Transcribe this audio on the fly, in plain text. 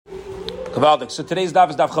Gavaldik. So today's daf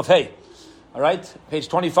is daf Chafei. All right, page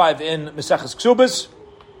 25 in Maseches Ksubas,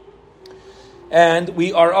 and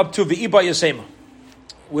we are up to V'iba Yasema,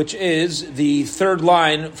 which is the third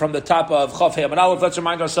line from the top of Chafei Amud Aleph. Let's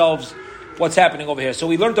remind ourselves what's happening over here. So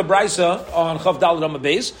we learned the Brisa on Chav Daled Amud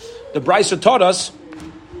Beis. The Brisa taught us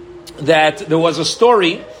that there was a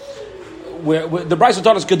story where the Brisa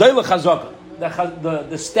taught us Gedayla Chazaka.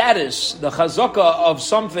 The status, the Chazaka of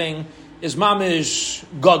something is mamish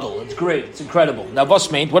gadol. It's great. It's incredible. Now, what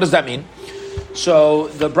does that mean? So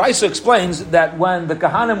the Brisa explains that when the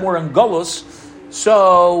Kahanim were in Golus,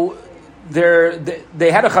 so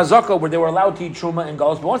they had a chazaka where they were allowed to eat truma in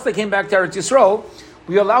Golus, but once they came back to Eretz Yisrael,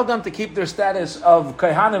 we allowed them to keep their status of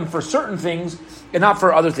Kahanim for certain things and not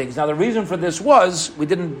for other things. Now, the reason for this was, we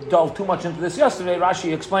didn't delve too much into this yesterday,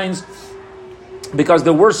 Rashi explains, because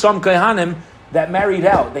there were some Kahanim that married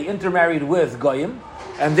out. They intermarried with Goyim,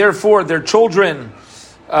 and therefore their children,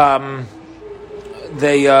 the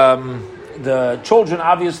children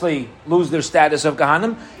obviously lose their status of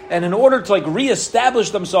Kahanim, and in order to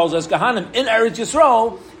reestablish themselves as Kahanim in Eretz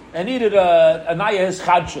Yisrael, they needed a Naya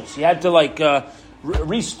Chadshus. You had to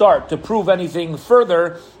restart to prove anything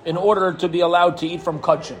further in order to be allowed to eat from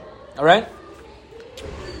Kachim. All right?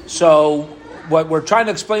 So what we're trying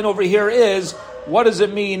to explain over here is, what does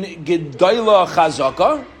it mean, Gedayla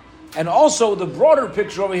Chazaka? And also the broader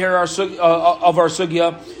picture over here of our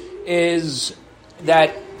sugya is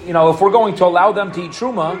that, if we're going to allow them to eat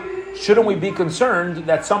truma, shouldn't we be concerned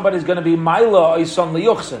that somebody's going to be maila oisan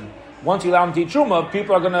liyuchsin? Once you allow them to eat truma,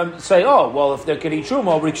 people are going to say, oh, well, if they can eat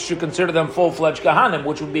truma, we should consider them full-fledged kahanim,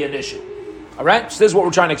 which would be an issue. All right? So this is what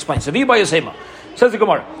we're trying to explain. So V'iba Yasema. Says the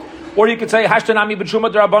Gemara. Or you could say, Hashtanami b'truma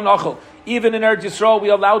d'Rabban achol. Even in Eretz Yisrael, we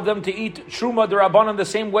allowed them to eat truma d'Rabbanan the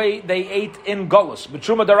same way they ate in Golus. But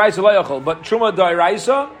truma d'Oraisa lo. But truma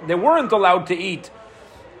d'Oraisa, they weren't allowed to eat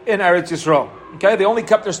in Eretz Yisrael. Okay, they only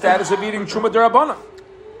kept their status of eating truma d'Rabbanan,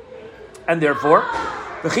 and therefore,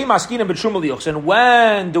 v'chi maskinim b'truma liyuchs. And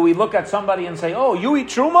when do we look at somebody and say, "Oh, you eat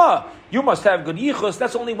truma, you must have good yichus"?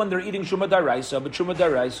 That's only when they're eating truma d'Oraisa, but truma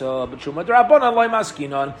d'Rabbanan loy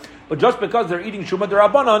maskinon. But just because they're eating truma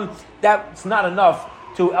d'Rabbanan, that's not enough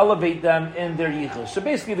to elevate them in their yichus. So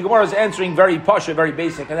basically, the Gemara is answering very pasha, very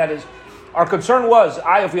basic, and that is, our concern was,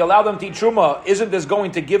 if we allow them to eat truma, isn't this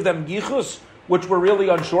going to give them yichus, which we're really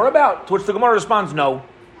unsure about? To which the Gemara responds, no,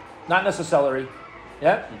 not necessarily.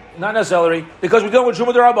 Yeah, not necessarily, because we're dealing with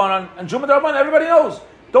truma d'Rabbanan, and truma d'Rabbanan, everybody knows.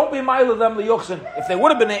 Don't be mile of them liyuchsin. If they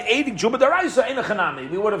would have been eating truma d'Oraisa in a chanami,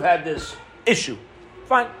 we would have had this issue.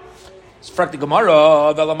 Fine. It's frak the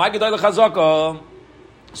Gemara. Ve'lamai gedayla chazaka.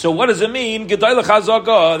 So what does it mean? Gedayla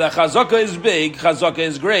chazaka. That chazaka is big, chazaka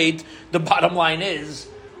is great. The bottom line is,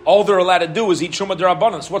 all they're allowed to do is eat truma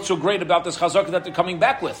d'Rabbanan. So what's so great about this chazaka that they're coming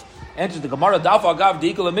back with? Answers the Gemara. Daf agav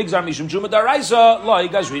diikol migzar mishum truma d'Oraisa lo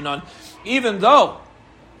gazrinon. Even though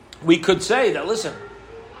we could say that, listen,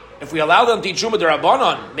 if we allow them to eat truma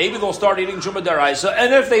d'Rabbanan, maybe they'll start eating truma d'Oraisa,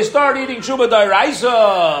 and if they start eating truma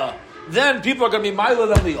d'Oraisa, then people are going to be ma'ila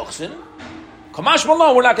them liyuchsin. Kamash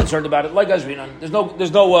malon, we're not concerned about it. Like Gazrinan,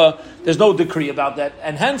 there's no decree about that,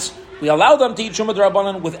 and hence we allow them to eat truma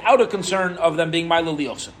d'Rabbanan without a concern of them being ma'ila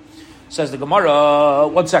liyuchsin. Says the Gemara.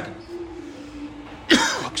 1 second.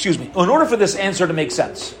 Excuse me. In order for this answer to make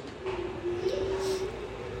sense,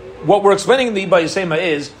 what we're explaining in the V'iba Yasema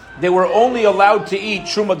is they were only allowed to eat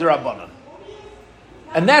truma d'Rabbanan,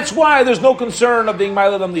 and that's why there's no concern of being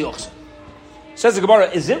ma'ila them liyuchsin. Says the Gemara,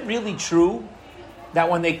 is it really true that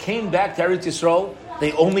when they came back to Eretz Yisrael,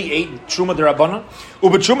 they only ate truma d'Rabbanan?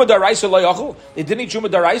 Uba truma d'Oraisa lo yachol. They didn't eat truma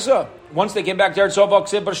d'Oraisa. Once they came back to Eretz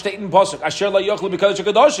Yisrael, asher lo yachol b'kodesh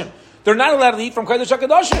HaKadoshim. They're not allowed to eat from kodesh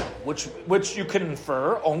HaKadoshim, which you can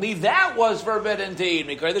infer only that was forbidden to eat.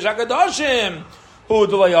 Kodesh HaKadoshim hu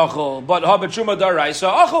lo yachol, but ha b'truma d'Oraisa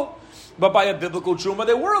achol. But by a biblical truma,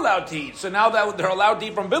 they were allowed to eat. So now that they're allowed to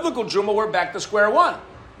eat from biblical truma, we're back to square one.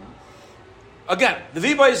 Again, the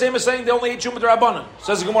V'iba Yasema is saying they only eat truma d'Rabbanan.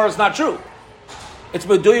 Says the Gemara, it's not true. It's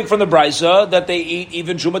meduyik from the Brisa that they eat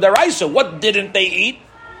even truma d'Oraisa. What didn't they eat?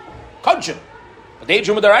 Kachim. But they ate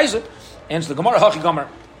truma d'Oraisa. Answer the Gemara, Hachi Gomer.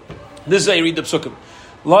 This is how you read the Psukim.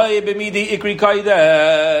 Loi b'midi ikri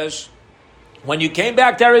kaidesh. When you came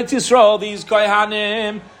back to Eretz Yisrael, these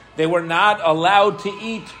Kohanim, they were not allowed to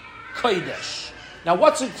eat Kodesh. Now,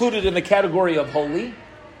 what's included in the category of holy?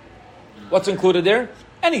 What's included there?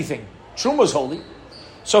 Anything. Truma is holy.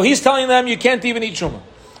 So he's telling them you can't even eat Truma.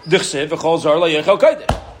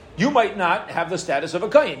 You might not have the status of a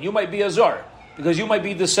Kayin. You might be a Zar, because you might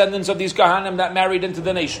be descendants of these Kahanim that married into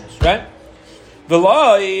the nations, right?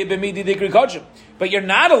 But you're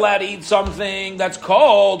not allowed to eat something that's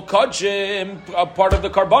called kachim, a part of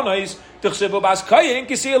the karbonos. If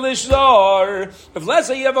let's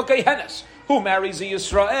say you have a kehenes who marries a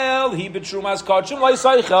Yisrael, he betrumas kachim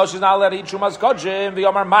loisaychel. She's not allowed to eat trumas kachim.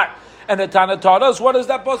 V'yomar mar. And the Tana taught us, what does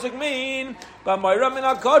that pasuk mean?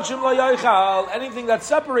 Anything that's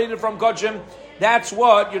separated from kachim, that's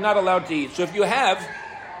what you're not allowed to eat. So if you have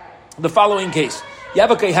the following case, you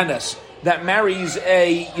have a kehenes that marries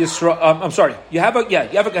a Yisrael. You have a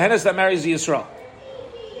kehenes that marries a Yisrael.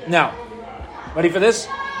 Now, ready for this?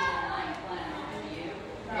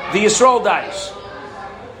 The Yisrael dies.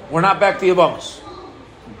 We're not back to Yavamos.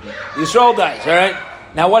 The Yisrael dies. All right.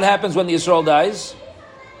 Now, what happens when the Yisrael dies?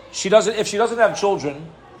 If she doesn't have children,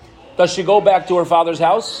 does she go back to her father's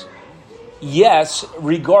house? Yes,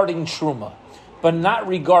 regarding truma, but not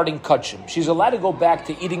regarding kachim. She's allowed to go back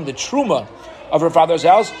to eating the truma of her father's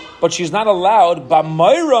house, but she's not allowed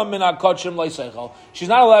b'mayram min hakachim leiseichel. She's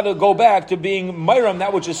not allowed to go back to being mayram,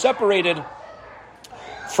 that which is separated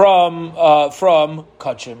from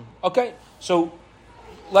kachim. Okay, so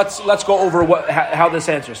let's go over how this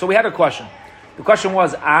answers. So we had a question. The question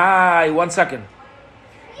was, 1 second.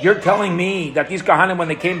 You're telling me that these kahanim, when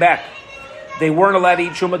they came back, they weren't allowed to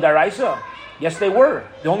eat truma daraisa? Yes, they were.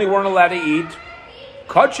 They only weren't allowed to eat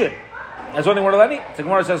kachim. That's what they weren't allowed to eat. The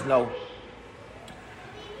Gemara says no.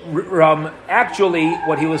 Actually,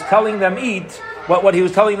 what he was telling them what he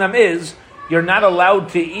was telling them is, you're not allowed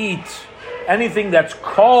to eat anything that's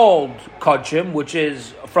called kachim, which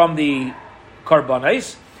is from the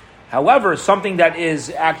karbanis. However, something that is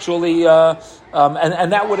actually, and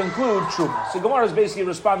that would include truma. So Gemara is basically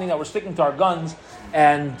responding that we're sticking to our guns,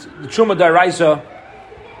 and the truma daraisa,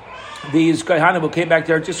 these kohanim who came back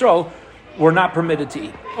to Eretz Yisrael, were not permitted to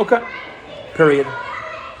eat. Okay, period.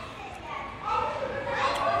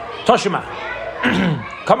 Toshima,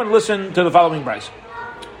 come and listen to the following brayso.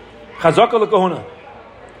 Chazaka l'kahuna.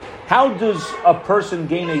 How does a person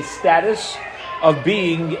gain a status of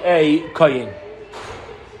being a kohen?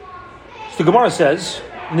 So the Gemara says,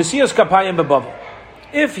 Nesias kapayim beBavel.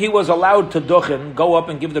 If he was allowed to dochen, go up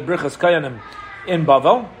and give the brichas kohanim in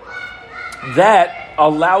Bavel, that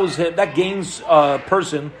allows him, that gains a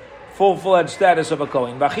person full-fledged status of a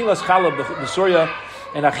kohen. V'achilas chala b'Surya,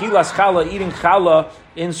 and achilas chala, eating chala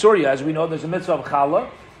in Surya. As we know, there's a mitzvah of chala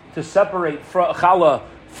to separate chala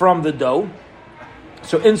from the dough.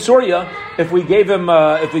 So in Surya, if we gave him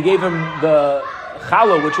the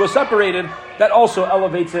challah, which was separated, that also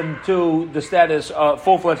elevates him to the status,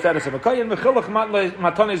 full-fledged status of a kohen.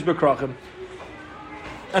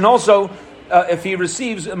 And also, if he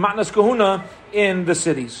receives matnas kahuna in the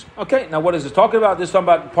cities. Okay, now what is this talking about? This is talking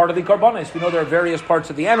about part of the karbanis. We know there are various parts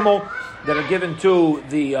of the animal that are given to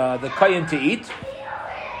the kohen to eat.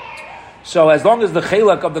 So as long as the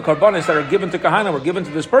chelak of the karbanis that are given to kahana were given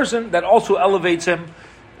to this person, that also elevates him.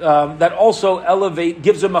 Gives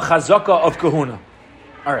him a chazaka of kahuna.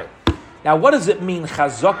 All right. Now, what does it mean,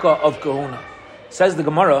 chazaka of kahuna? Says the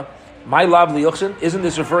Gemara, my lav liyuchsin, isn't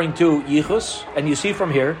this referring to yichus? And you see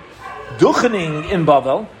from here, duchening in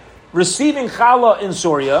Bavel, receiving chala in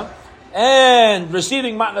Surya, and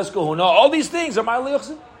receiving matnas kahuna. All these things are my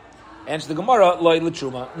liyuchsin. Answer the Gemara, loy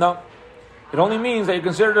l'truma. No. It only means that you're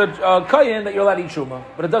considered a kohen, that you're allowed to eat truma.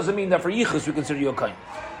 But it doesn't mean that for yichus we consider you a kohen.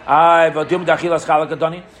 But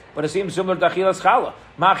it seems similar to achilas chala.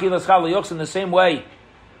 Ma achilas chala yoks in the same way.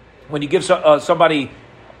 When you give somebody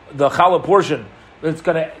the chala portion, it's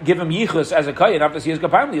going to give him yichus as a kohen after he has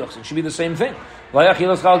kapayim liyoks. It should be the same thing. La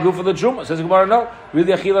achilas chala go for the truma. Says the Gemara, no.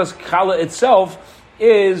 Really, achilas chala itself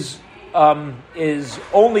is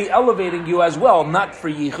only elevating you as well, not for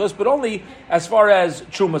yichus, but only as far as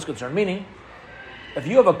truma is concerned. Meaning, if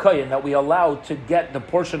you have a kohen that we allow to get the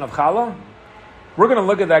portion of chala, we're going to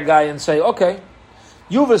look at that guy and say, okay,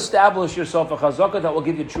 you've established yourself a chazaka that will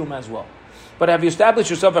give you truma as well. But have you established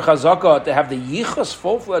yourself a chazaka to have the yichus,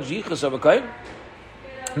 full-fledged yichus of a kohen?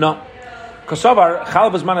 No. Kasavar, chala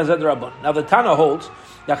b'zman hazeh d'Rabban. Now the Tana holds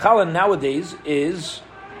that chala nowadays is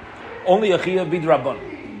only a chiyuv b'drabban.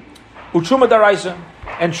 U'truma daraisa.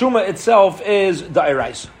 And truma itself is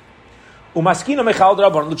da'iraisa. U'maskina mechal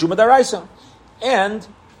d'Rabban, l'truma daraisa. And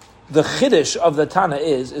the chiddush of the Tana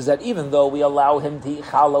is that even though we allow him to eat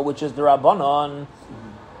challah, which is the Rabbanon,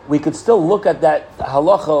 we could still look at that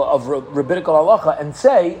halacha of rabbinical halacha and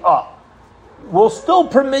say, we'll still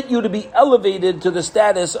permit you to be elevated to the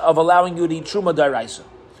status of allowing you to eat truma daraisa.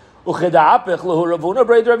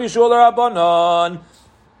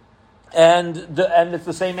 And it's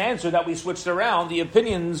the same answer that we switched around, the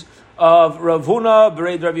opinions of Rav Huna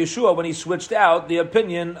b'reid Rav Yeshua when he switched out the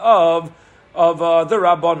opinion of of the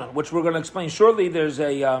Rabbanon, which we're going to explain shortly. There's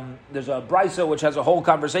a brisa which has a whole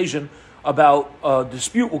conversation about a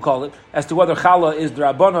dispute, we'll call it, as to whether challah is the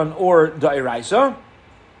Rabbanon or the Eraisa.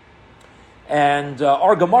 And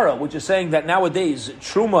our Gemara, which is saying that nowadays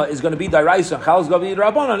Truma is going to be Dairaisa, Challah is going to be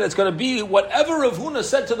Rabbanon, it's going to be whatever Rav Huna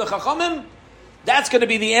said to the Chachamim, that's going to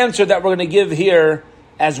be the answer that we're going to give here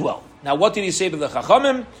as well. Now, what did he say to the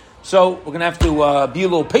Chachamim? So we're going to have to be a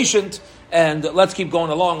little patient, and let's keep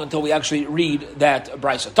going along until we actually read that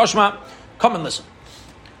Brisa. Tashma, come and listen.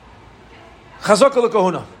 Chazaka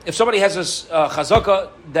l'kahuna. If somebody has a chazaka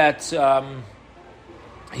that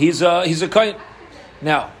he's a kohen.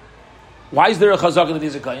 Now, why is there a chazaka that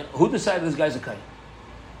he's a kohen? Who decided this guy's a kohen?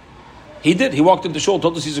 He did. He walked into shul,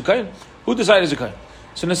 told us he's a kohen. Who decided he's a kohen?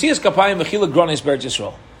 So Nasias Kapayim Mechila Gronis Beretz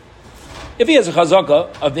Yisrael. If he has a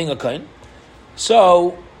chazaka of being a kohen,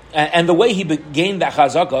 so and the way he gained that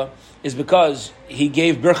chazaka is because he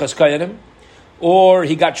gave birchas kohenim, or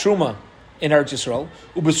he got truma in Eretz Yisrael,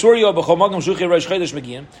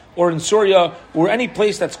 or in Syria, or any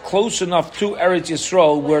place that's close enough to Eretz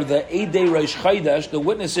Yisrael, where the Eidei Rosh Chodesh, the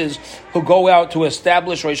witnesses who go out to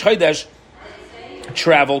establish Rosh Chodesh,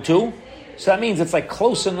 travel to. So that means it's like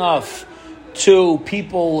close enough to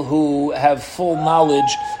people who have full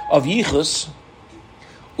knowledge of Yichus.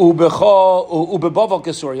 Ubebavel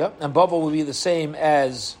Kesuria, and Bavel will be the same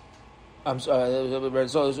as so we'll say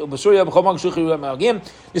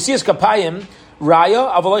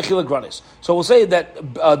that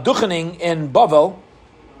duchening in Bavel,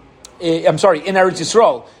 in Eretz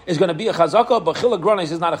Yisrael is going to be a chazaka, but chila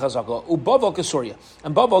granis is not a chazaka. Ubavel kesuria,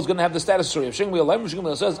 and Bavel is going to have the status of Surya.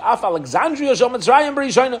 Shingmi says, "Af Alexandria shel Mitzrayim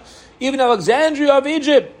b'Rishayna." Even Alexandria of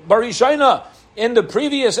Egypt, b'Rishayna, in the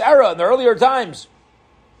previous era, in the earlier times,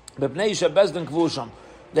 b'Bnei Bezdin Kvusham.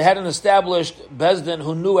 They had an established Bezdin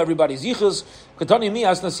who knew everybody's yichus. My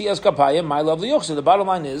lovely yochse. The bottom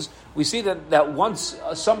line is, we see that once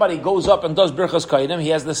somebody goes up and does birchas kayinim, he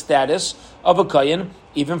has the status of a kayin,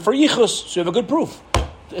 even for yichus. So you have a good proof.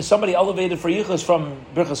 Is somebody elevated for yichus from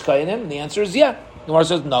birchas kayinim? The answer is yeah. The Gemara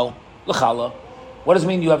says no. L'chala. What does it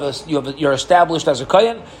mean? You're established as a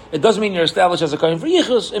kayin? It doesn't mean you're established as a kayin for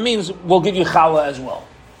yichus. It means we'll give you chala as well.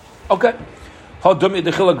 Okay. How dumi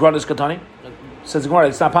dechila granis katani? Says the Gemara,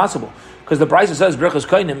 it's not possible. Because the Brisa says Birchas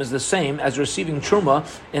Kohanim is the same as receiving Truma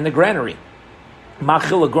in the granary.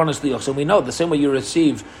 Machil agronis liyoch. So we know the same way you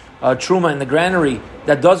receive Truma in the granary,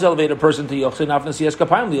 that does elevate a person to Yochse, and often Siyas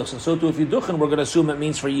Kapayim liyoch. So too, if you duchen, we're going to assume it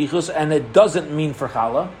means for Yichus, and it doesn't mean for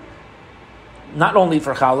Chala. Not only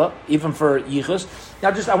for Chala, even for Yichus. Now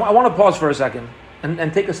I want to pause for a second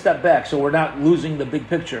and take a step back so we're not losing the big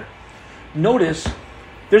picture. Notice,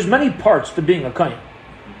 there's many parts to being a Kohen.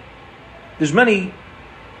 There's many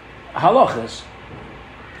halachas,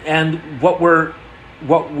 and what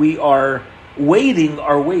we are wading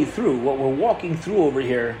our way through, what we're walking through over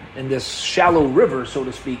here in this shallow river, so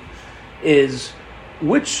to speak, is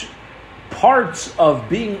which parts of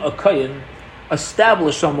being a kohen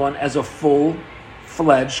establish someone as a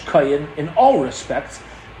full-fledged kohen in all respects,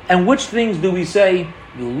 and which things do we say,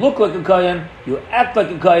 you look like a kohen, you act like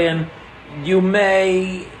a kohen, you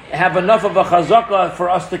may have enough of a chazaka for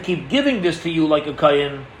us to keep giving this to you like a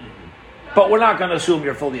kohen, but we're not going to assume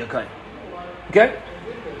you're fully a kohen. Okay?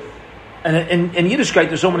 And in Yiddishkeit,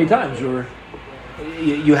 there's so many times where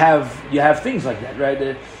you have things like that,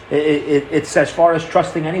 right? It's as far as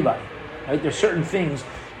trusting anybody, right? There's certain things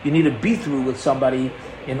you need to be through with somebody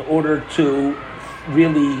in order to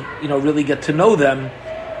really get to know them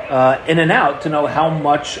in and out, to know how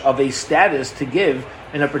much of a status to give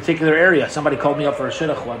in a particular area. Somebody called me up for a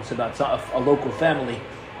shidduch once about a local family,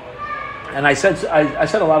 and I said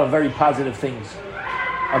a lot of very positive things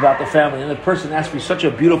about the family, and the person asked me such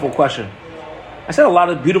a beautiful question. I said a lot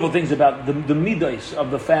of beautiful things about the midos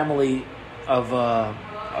of the family of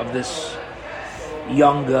this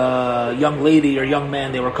young lady or young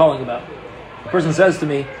man they were calling about. The person says to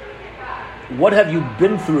me, "What have you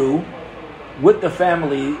been through with the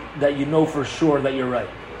family that you know for sure that you're right?"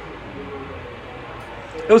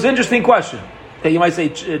 It was an interesting question. Okay, you might say,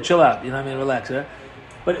 chill out, relax. Right?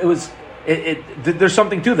 But there's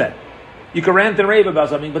something to that. You can rant and rave about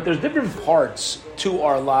something, but there's different parts to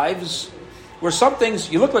our lives where some things,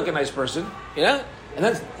 you look like a nice person, and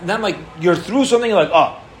then like you're through something, you're like,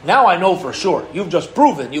 oh, now I know for sure. You've just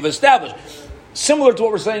proven, you've established. Similar to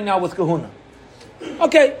what we're saying now with kahuna.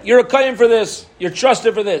 Okay, you're a kohen for this, you're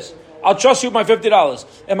trusted for this. I'll trust you with my $50.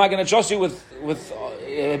 Am I going to trust you with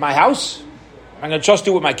my house? Am I going to trust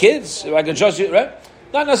you with my kids? Am I going to trust you, right?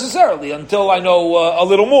 Not necessarily, until I know a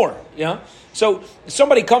little more, So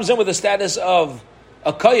somebody comes in with the status of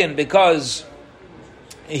a kohen because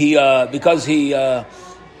because he duchined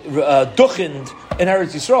in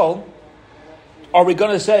Eretz Yisrael, are we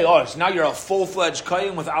going to say, oh, so now you're a full-fledged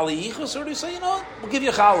kohen with Ali Yichus, or do you say, you know what, we'll give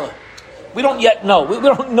you challah? We don't yet know. We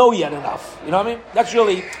don't know yet enough. You know what I mean? That's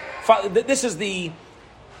really, this is the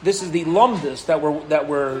lumdus that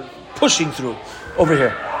we're pushing through over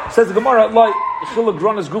here. Says the Gemara, like chiluk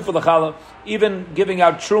gronas gufa l'challah, even giving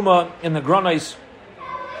out truma in the gronas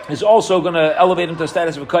is also going to elevate him to the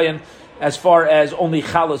status of a kohen as far as only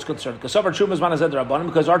challah is concerned. Because our truma is manazed rabbanon,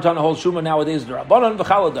 because our Tana holds truma nowadays the rabbanon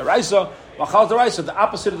v'challah daraisa, v'chal daraisa, the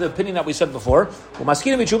opposite of the opinion that we said before.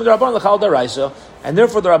 U'maskinim v'truma rabbanon l'chal daraisa, and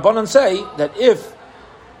therefore the rabbanon say that if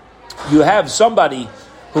you have somebody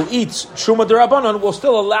who eats truma derabanan, will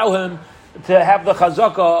still allow him to have the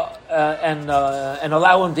chazaka and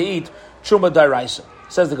allow him to eat truma deraisa.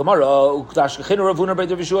 Says the Gemara,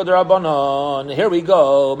 here we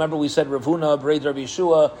go. Remember we said Ravuna, Braid Rav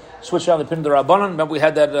Yeshua, switch around the opinion of the Rabbanon. Remember we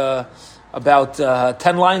had that about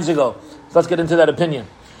 10 lines ago. So let's get into that opinion.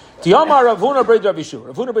 Tiyamar Ravuna Braid Rav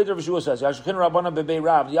Yeshua. Ravuna Braid Rav Yeshua says, I found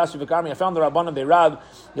the Rabbanon Be'Rav.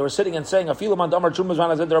 They were sitting and saying, even according to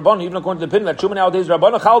the opinion that Truma nowadays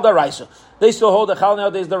Rabbanon Chal Daraisa. They still hold the Chal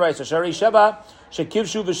nowadays Daraisa. Shari Sheva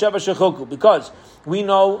Shekivshu V'Sheva Shechuku. Because we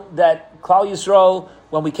know that Klal Yisrael,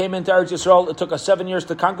 when we came into Eretz Yisrael, it took us 7 years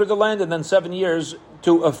to conquer the land, and then 7 years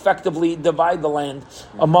to effectively divide the land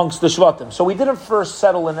amongst the Shvatim. So we didn't first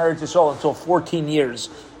settle in Eretz Yisrael until 14 years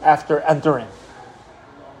after entering.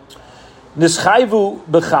 Nischayvu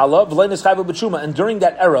b'chala, v'lei nischayvu b'truma. And during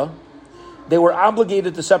that era, they were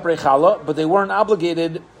obligated to separate chala, but they weren't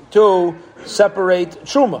obligated to separate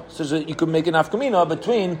truma. So you could make an afkamina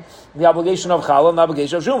between the obligation of chala and the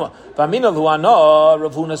obligation of truma. V'amina l'huana,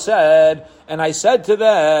 Rav Huna said, and I said to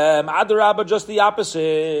them, Adarabba, just the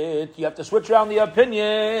opposite. You have to switch around the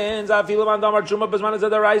opinions. Afilu man damar truma b'zman hazeh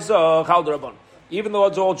daraisa, chal d'rabban. Even though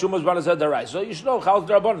it's all Chuma's Banazad Daraisa, you should know Chal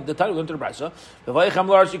Darabon, the title into the Brisa. V'vayichem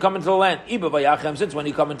lars, you come into the land. Iba vayachem, since when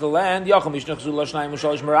you come into the land, Yacham Yishnechzu Lashnayim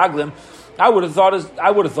Ushalish Meraglim. I would have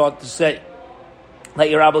thought to say that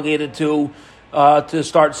you're obligated to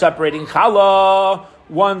start separating Chala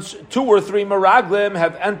once 2 or 3 Meraglim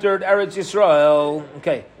have entered Eretz Yisrael.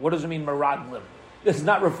 Okay, what does it mean Meraglim? This is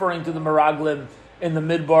not referring to the Meraglim in the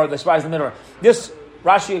Midbar, the spies in the Midbar. This,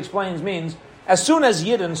 Rashi explains, means as soon as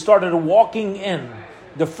Yidden started walking in,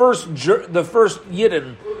 the first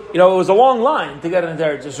Yidden, it was a long line to get into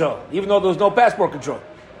Eretz Yisrael, even though there was no passport control,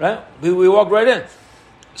 right? We walked right in.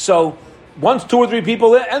 So once 2 or 3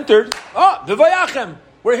 people entered, B'vayachem,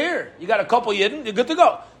 we're here. You got a couple Yidden, you're good to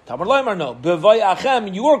go. Tamar Laimar, no.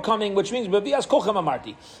 B'vayachem, you're coming, which means B'vias Kochem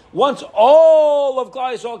Amarti. Once all of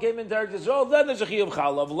Klal Yisrael came into Eretz Yisrael, then there's a Chiyuv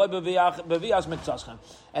Chalav, B'vias Mikzaschem.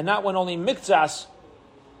 And not when only Mikzas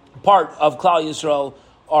part of Klal Yisrael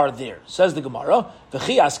are there. Says the Gemara,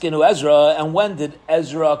 V'chi askinu Ezra, and when did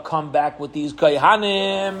Ezra come back with these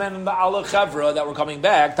Kohanim and the Ala Chevra that were coming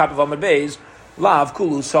back, top of Amud Beis, Lav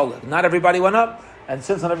Kulu Solik. Not everybody went up, and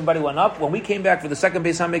since not everybody went up, when we came back for the second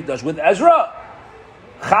Beis HaMikdash with Ezra,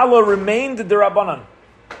 Chala remained the Rabbanan.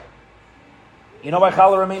 You know why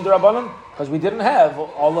Chala remained the Rabbanan? Because we didn't have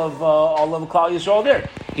all of Klal Yisrael there.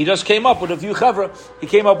 He just came up with a few chevra. He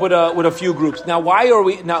came up with a few groups. Now, why are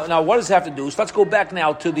we now? What does it have to do? So let's go back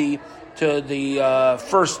now to the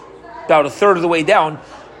first, about a third of the way down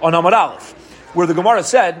on Amud Aleph, where the Gemara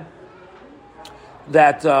said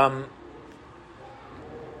that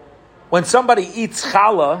when somebody eats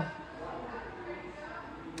challah,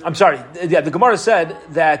 the Gemara said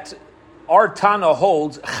that our Tana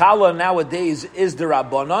holds challah nowadays is the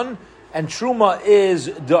Rabbanon and truma is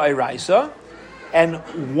the Iraisa.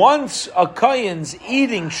 And once a kohen's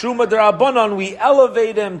eating truma derabanan, we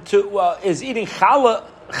elevate him to is eating chala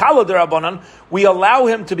derabanan. We allow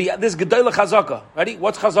him to be this gedayla chazaka. Ready?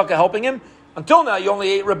 What's chazaka helping him? Until now, you only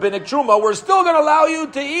ate rabbinic truma. We're still going to allow you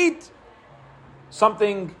to eat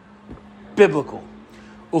something biblical.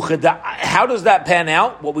 How does that pan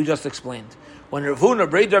out? What we just explained. When Rav Huna,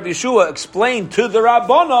 Braid Rav Yeshua, explained to the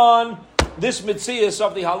Rabbanon this mitzias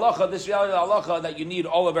of the halacha, this reality of the halacha, that you need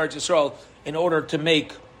all of Eretz Yisrael in order to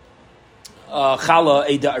make challah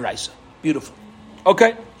a da'iraisa. Beautiful.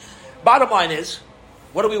 Okay. Bottom line is,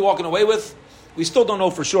 what are we walking away with? We still don't know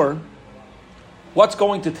for sure what's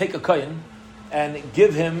going to take a kohen and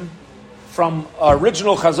give him from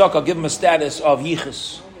original chazaka, give him a status of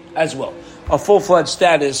yichus as well, a full-fledged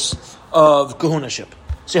status of kahunaship.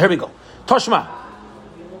 So here we go. Toshma,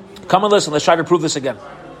 come and listen. Let's try to prove this again.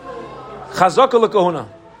 Chazaka lekahuna.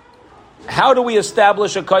 How do we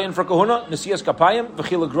establish a kohen for kahuna? Nesiyas kapayim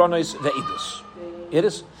v'chila gronos ve'idus. It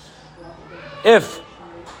is if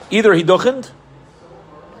either he duchened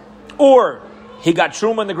or he got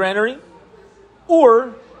truma in the granary,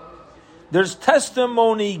 or there's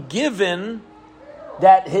testimony given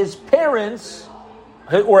that his parents,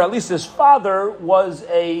 or at least his father, was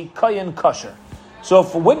a kohen kosher. So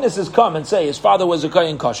if witnesses come and say his father was a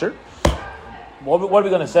kohen kosher, what are we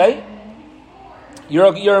going to say? You're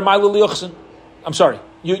a Ma'ilul Yochsin. I'm sorry.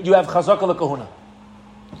 You have chazaka lekahuna.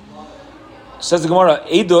 Says the Gemara,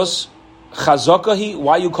 Eidos chazaka.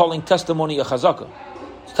 Why are you calling testimony a chazaka?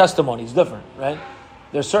 It's testimony. It's different, right?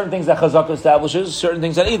 There's certain things that chazaka establishes, certain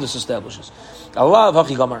things that Eidos establishes. Allah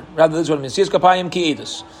v'achi gamar. Rather, this is what it means. Siyas kapayim ki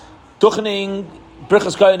Eidos. Tuchning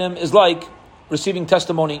brichas kayanim is like receiving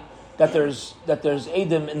testimony that there's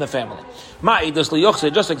Eidim in the family. Ma Eidos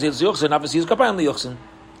liyochsin, just like Eidos liyochsin, not siyas kapayim liyochsin.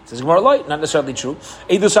 Says Gemara light, not necessarily true.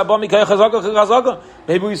 Eidos haba mikaya chazaka chazaka.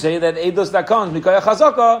 Maybe we say that Eidos that comes mikaya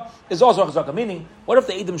chazaka is also a chazaka. Meaning, what if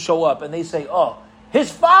the Eidim show up and they say, "Oh,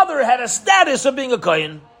 his father had a status of being a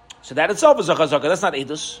kohen," so that itself is a chazaka. That's not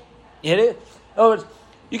Eidos. You hit it? In other words,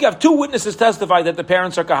 you can have two witnesses testify that the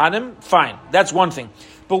parents are kahanim. Fine, that's one thing.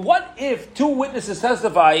 But what if two witnesses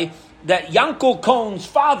testify that Yankel Cohen's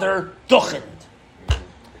father duchened?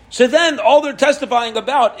 So then all they're testifying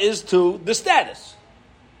about is to the status.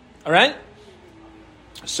 All right?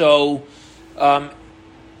 So,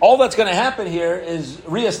 all that's going to happen here is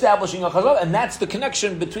reestablishing a chazaka, and that's the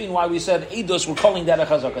connection between why we said Eidos, we're calling that a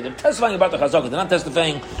chazaka. They're testifying about the chazaka. They're not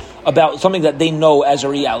testifying about something that they know as a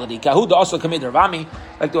reality. Kahuda also came to Ravami,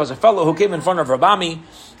 like there was a fellow who came in front of Ravami.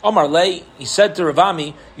 Omar Lei, he said to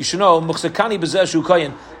Ravami, you should know, Muchsekani Bezeshu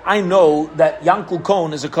Koyin, I know that Yankel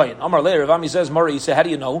Cohen is a Koyin. Omar Lei, Ravami says, Mari, he said, how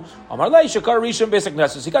do you know? Omar Lei, Shakar Rishon Basic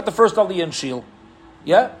Nessus. He got the first Aliyah in Shil.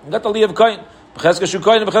 Yeah, he got the Aliyah of Koyin. B'chezkeshu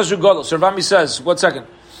Koyin and B'chezkeshu Gadol. So Ravami says, 1 second.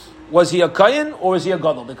 Was he a Koyin or was he a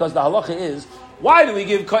Gadol? Because the halacha is, why do we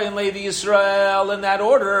give Koyin Levi Yisrael in that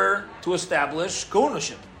order to establish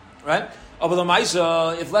Kohenship? Right? But the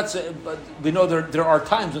Maisa, if let's say, we know there are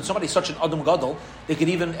times when somebody's such an Adam Gadol, they could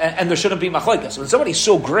even, and there shouldn't be machlekes. When somebody's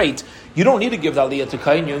so great, you don't need to give the Aliyah to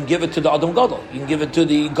Kohen, you can give it to the Adam Gadol. You can give it to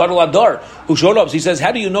the Gadol Adar, who showed up. So he says,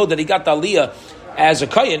 how do you know that he got the Aliyah as a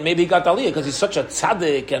Kohen? Maybe he got the Aliyah because he's such a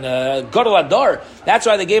tzaddik and a Gadol Adar. That's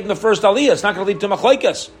why they gave him the first Aliyah. It's not going to lead to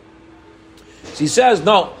machlekes. So he says,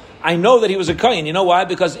 no, I know that he was a Kohen. You know why?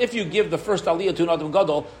 Because if you give the first Aliyah to an Adam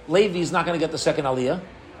Gadol, Levi is not going to get the second Aliyah,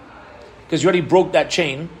 because you already broke that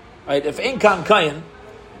chain. Right? If Ein Kan Kohen,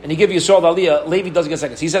 and he give you Yisrael Aliyah, Levi doesn't get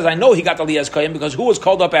seconds. He says, I know he got the Aliyah as Kohen, because who was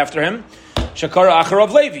called up after him? Shakara Achar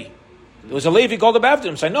of Levi. There was a Levi called up after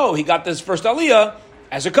him. So I know he got this first Aliyah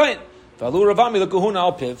as a Kohen. Valu Ravami L'kuhuna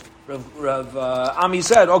Al Piv. Rav Ami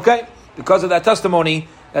said, okay, because of that testimony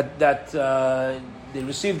that they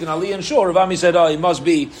received an Aliyah and Shul, Rav Ami said, oh, he must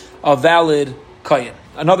be a valid Kohen.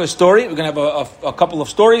 Another story, we're going to have a couple of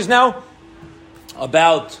stories now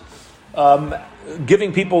about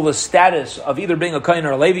giving people the status of either being a Kohen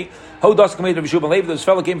or a Levi. Hodas came to Rabbi Shua ben Levi. This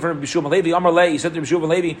fellow came from Rabbi Shua ben Levi. Amar Lei, he said to Rabbi Shua ben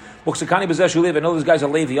Levi, Muksakani Bezeshu Levi. I know this guy's a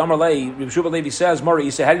Levi. Amar Lei, Rabbi Shua ben Levi says, Mori,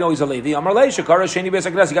 he said, how do you know he's a Levi? Amar Lei, Shakara Sheni Beis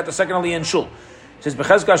HaKnesses. He got the second Aliyah in Shul. He says,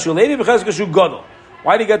 Bechezka Shu Levi, Bechezka Shu Gadol.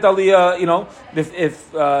 Why did he get the Aliyah?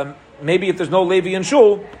 If maybe if there's no Levi in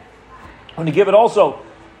Shul, when you give it also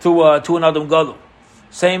to an Adam Gadol.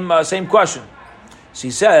 Same question. So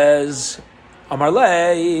he says, Amar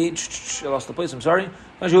Lei, I lost the place, I'm sorry.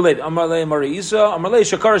 Amar Lei Marisa, Amar Lei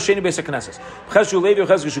Shakara Sheni Beis HaKnesses. B'cheshu Levi,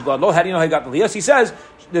 B'cheshu Gadol. How do you know how he got the Aliyah? He says,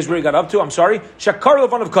 this is where he got up to, I'm sorry. Shakar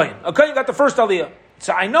Levon of Kohen. A Kohen got the first Aliyah.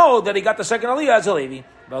 So I know that he got the second Aliyah as a Levi.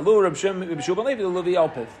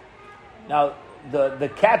 Now,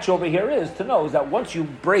 the catch over here is to know is that once you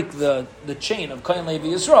break the chain of Kohen Levi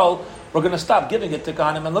Yisrael, we're going to stop giving it to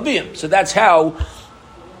Kohanim and Leviim. So that's how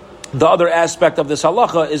the other aspect of this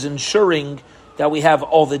halacha is ensuring that we have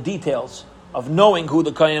all the details of knowing who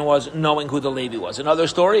the Kohen was, knowing who the Levi was. Another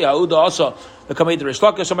story, Yehuda also, the Kamei to Rish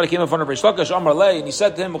Lakish, somebody came in front of Rish Lakish, Amar Lei, and he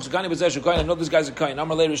said to him, Muksakani B'zeshu Kohen, I know this guy's a Kohen.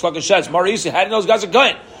 Amar Lei, Rish Lakish says, Marisi, how do you know this guy's a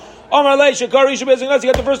Kohen? Amar Lei, Shakar Risha Beis HaKnesses, he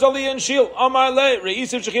got the first Aliyah in Shil. Amar Lei,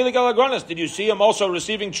 Re'isiv Shechilik Alagranis, did you see him also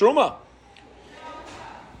receiving Truma?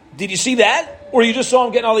 Did you see that? Or you just saw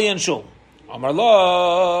him getting Aliyah in Shul? Amar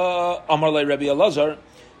Lei, Rabbi Elazar,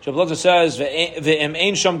 Rabbi Elazar says, Ve'em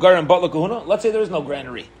ein sham garim bat l'kahuna. Let's say there is no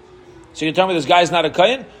granary. So you're telling me this guy's not a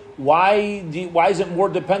Kohen? Why is it more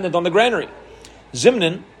dependent on the granary?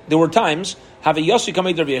 Zimnin, there were times, have a Yossi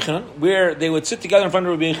Kamei Rabbi Yechanan, where they would sit together in front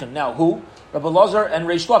of Rabbi Yechanan. Now, who? Rabbi Elazar and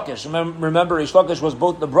Reish Lakish. Remember, Reish Lakish was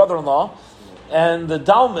both the brother-in-law and the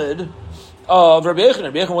Talmud of Rabbi Yechanan.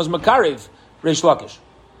 Rabbi Yechanan was Makarev, Reish Lakish.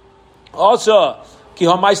 Also, and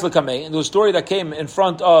there was a story that came in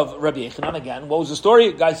front of Rabbi Yechanan again. What was the story?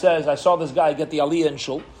 The guy says, I saw this guy get the Aliyah in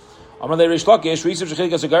Shul.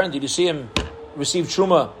 Did you see him receive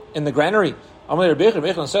truma in the granary? Amalei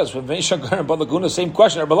Rabbi Yechon says, same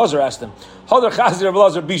question Rabbi Elazar asked him. Hadar Chazir Rabbi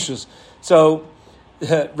Elazar Bishus. So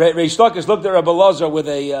Reish Lakish looked at Rabbi Elazar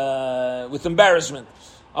with embarrassment.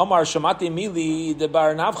 Amar Shamati Mili de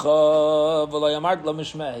Bar Navcha v'Layamart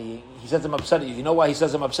Lamishmei. He says I'm upset at you. You know why he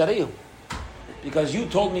says I'm upset at you? Because you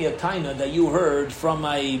told me a taina that you heard from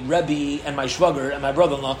my Rebbe and my Shvager and my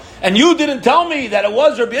brother-in-law, and you didn't tell me that it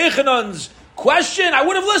was Rabbi Yechanan's question. I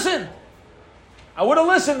would have listened.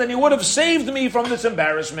 And you would have saved me from this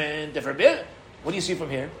embarrassment. What do you see from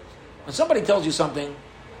here? When somebody tells you something,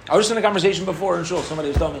 I was in a conversation before in shul. Somebody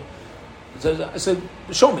was telling me. I said,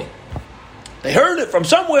 show me. They heard it from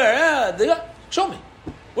somewhere. Show me.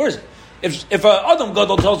 Where is it? If Adam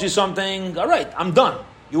Gadol tells you something, all right, I'm done.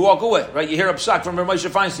 You walk away, right? You hear a psak from Moshe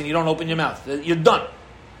Feinstein, you don't open your mouth. You're done.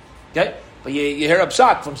 Okay? But you hear a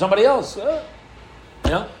psak from somebody else.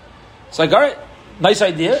 It's like, all right, nice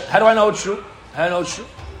idea. How do I know it's true?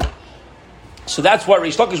 So that's what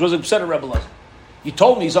Reish Lakish was upset at Rebbe Elazar. You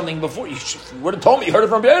told me something before. You would have told me you heard it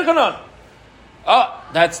from Rabbi Yochanan.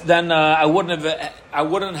 I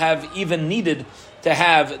wouldn't have even needed to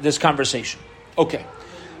have this conversation. Okay.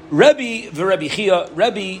 Rebbe v'Rebbe Chia,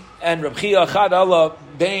 Rebbe and Reb Chia, Chad Hela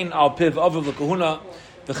Bein al Piv Aviv L'Kahuna,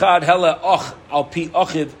 v'Chad Hela Och al Pi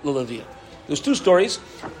Achiv L'Levia. There's two stories.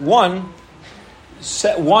 One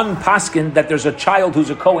paskin that there's a child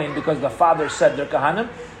who's a Kohen because the father said they're Kahanim,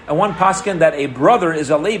 and one paskin that a brother is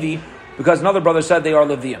a Levi because another brother said they are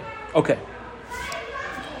Leviim. Okay.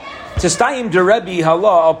 Tistayim de Rebbe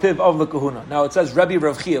Hala al Piv of L'Kahuna. Now it says Rebbe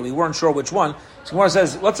Rav Chia. We weren't sure which one. So Gemara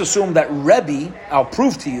says, let's assume that Rebbe, I'll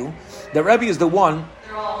prove to you, that Rebbe is the one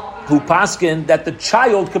who paskin that the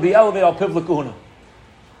child could be elevated al Piv L'Kahuna.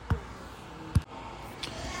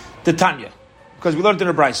 Titania. Because we learned in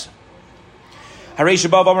a Brisa. A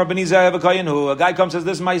guy comes and says,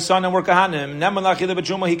 this is my son and we're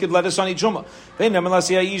kahanim. He could let his son eat truma.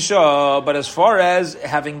 But as far as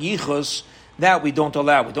having yichus, that we don't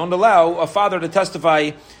allow. We don't allow a father to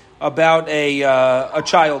testify about a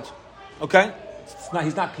child. Okay?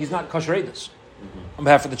 He's not kosher edus on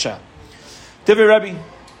behalf of the child. Tivei Rebbe,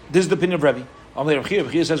 this is the opinion of Rebbe.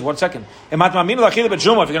 Rebbe says, 1 second. If you're going to allow him to eat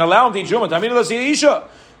truma, and if you're not going to allow that,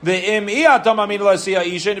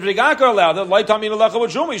 you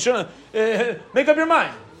shouldn't make up your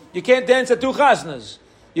mind. You can't dance at two chasnas.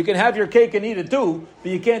 You can have your cake and eat it too,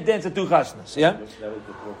 but you can't dance at two chasnas. Yeah? That was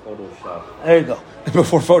before Photoshop. There you go.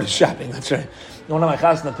 Before Photoshopping, that's right. One of my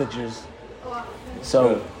chasna pictures.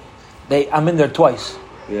 So, I'm in there twice.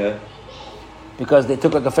 Yeah. Because they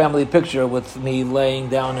took like a family picture with me laying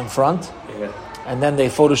down in front, and then they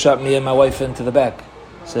photoshopped me and my wife into the back.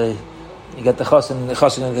 So, you get the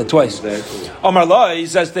chassan in there twice. Omar Allah, he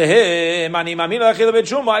says to him, I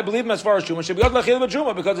believe him as far as Truma should be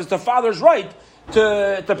because it's the father's right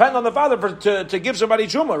to depend on the father to give somebody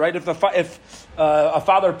Truma, right? If a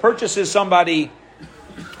father purchases somebody,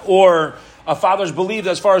 or a father's believed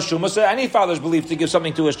as far as Truma, so any father's believed to give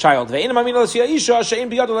something to his child. It's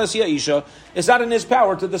not in his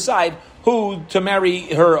power to decide who to marry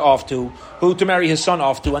her off to, who to marry his son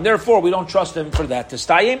off to, and therefore we don't trust him for that.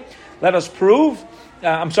 Testayim, let us prove.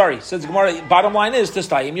 Says Gemara, bottom line is,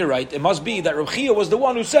 Testayim, you're right. It must be that Reb Chia was the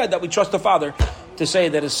one who said that we trust the father to say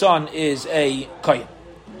that his son is a Kohen.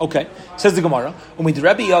 Okay. Says the Gemara,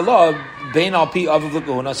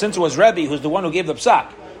 since it was Rebbe who's the one who gave the psak,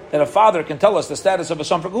 that a father can tell us the status of a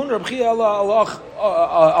son for Kahuna, Reb Chia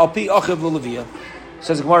al pi achiv l'levia.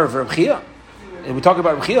 Says the Gemara, for Reb Chia, and we talk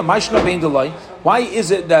about Reb Chia, why is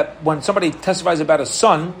it that when somebody testifies about a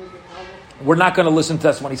son, we're not going to listen to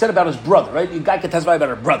testimony? He said about his brother, right? A guy can testify about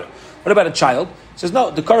a brother. What about a child? He says, no,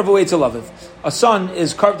 the karvu eitz alaviv. A son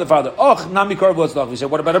is carved the father. Oh, nami karvu eitz alaviv. He said,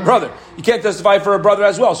 what about a brother? You can't testify for a brother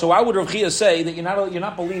as well. So why would Rav Chia say that you're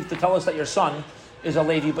not believed to tell us that your son is a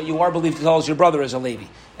Levi, but you are believed to tell us your brother is a Levi?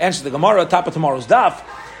 Answer the Gemara, top of tomorrow's daf.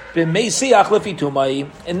 In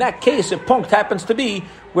that case, if punkt happens to be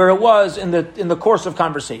where it was in the course of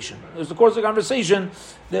conversation. It was the course of conversation.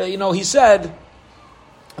 He said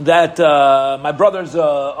that my brother's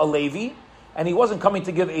a Levi, and he wasn't coming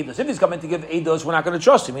to give Eidos. If he's coming to give Eidos, we're not going to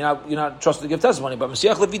trust him. You're not trusted to give testimony. But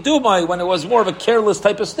Mesiach Levitumai, when it was more of a careless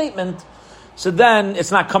type of statement, so then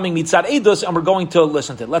it's not coming mitzad Eidos, and we're going to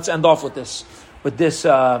listen to it. Let's end off with this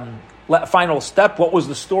final step. What was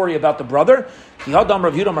the story about the brother? There's a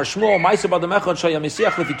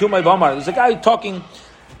guy talking,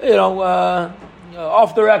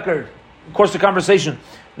 off the record, of course, the conversation.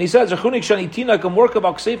 And he says, I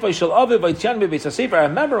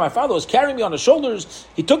remember my father was carrying me on his shoulders.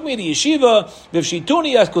 He took me to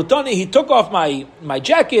yeshiva. He took off my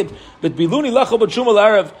jacket. And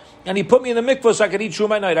he put me in the mikvah so I could eat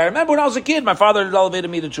truma at night. I remember when I was a kid, my father had elevated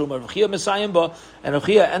me to truma. And Rav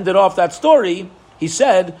Chia ended off that story. He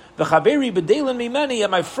said,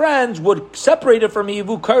 and my friends would separate it from me. And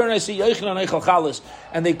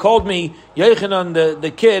they called me Yochanan,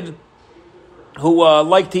 the kid who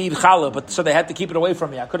liked to eat challah, but so they had to keep it away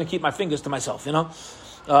from me. I couldn't keep my fingers to myself,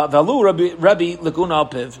 Valu Rabbi Laguna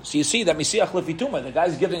Alpiv. So you see that Misiach Lefituma, the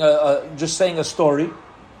guy's giving just saying a story.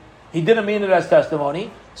 He didn't mean it as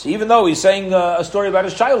testimony. So even though he's saying a story about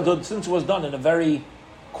his childhood, since it was done in a very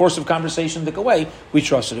course of conversation way, we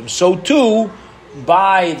trusted him. So too,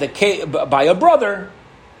 by a brother,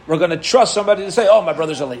 we're going to trust somebody to say, "Oh, my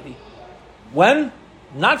brother's a lady." When?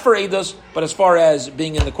 Not for Eidos, but as far as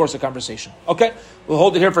being in the course of conversation. Okay, we'll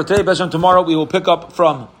hold it here for today. Tomorrow we will pick up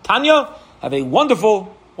from Tanya. Have a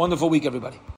wonderful, wonderful week, everybody.